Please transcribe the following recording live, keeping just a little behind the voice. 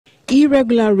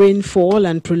Irregular rainfall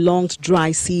and prolonged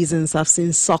dry seasons have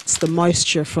since sucked the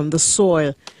moisture from the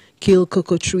soil, killed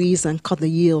cocoa trees and cut the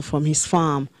yield from his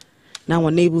farm. Now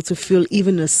unable to fill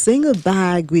even a single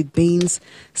bag with beans,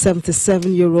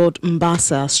 77-year-old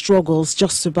Mbasa struggles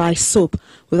just to buy soap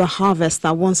with a harvest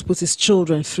that once put his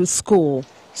children through school.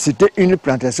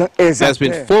 There's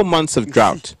been 4 months of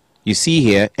drought. You see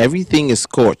here, everything is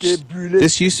scorched.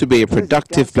 This used to be a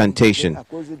productive plantation.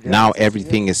 Now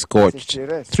everything is scorched.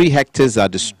 3 hectares are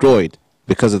destroyed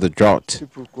because of the drought.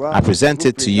 I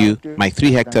presented to you my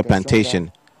 3-hectare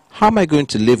plantation. How am I going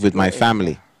to live with my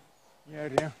family?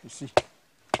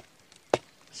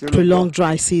 Prolonged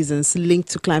dry seasons linked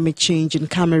to climate change in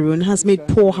Cameroon has made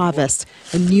poor harvest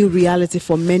a new reality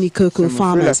for many cocoa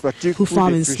farmers who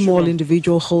farm in small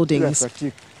individual holdings.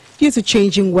 Due to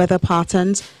changing weather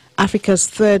patterns, Africa's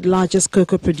 3rd largest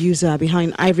cocoa producer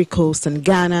behind Ivory Coast and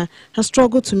Ghana has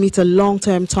struggled to meet a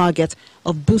long-term target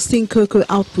of boosting cocoa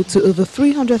output to over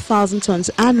 300,000 tons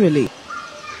annually.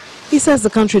 He says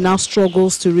the country now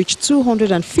struggles to reach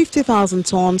 250,000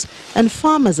 tons and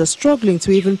farmers are struggling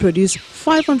to even produce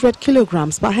 500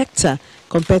 kilograms per hectare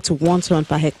compared to 1 ton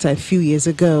per hectare a few years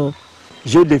ago.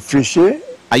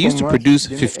 I used to produce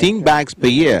 15 bags per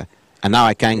year. And now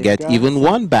I can't get even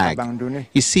 1 bag.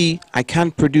 You see, I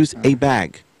can't produce a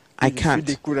bag. I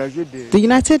can't. The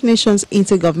United Nations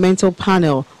Intergovernmental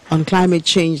Panel on Climate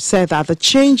Change said that the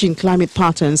change in climate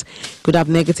patterns could have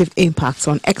negative impacts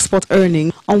on export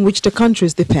earnings on which the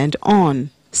countries depend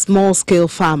on. Small-scale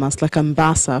farmers like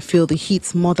Mbasa feel the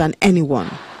heat more than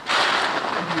anyone.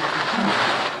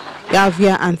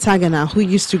 Yavia Antagana, who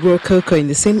used to grow cocoa in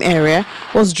the same area,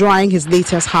 was drying his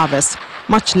latest harvest,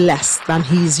 much less than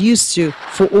he is used to,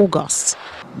 for August.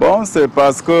 Because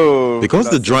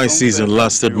the dry season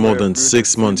lasted more than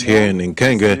 6 months here in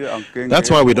Nkenge,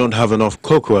 that's why we don't have enough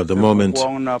cocoa at the moment.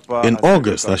 In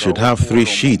August, I should have 3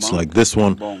 sheets like this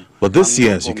one, but this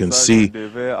year, as you can see,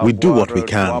 we do what we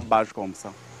can.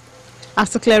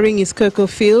 After clearing his cocoa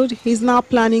field, he's now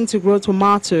planning to grow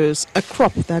tomatoes, a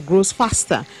crop that grows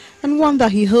faster, and one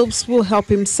that he hopes will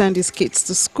help him send his kids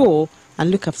to school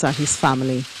and look after his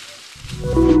family.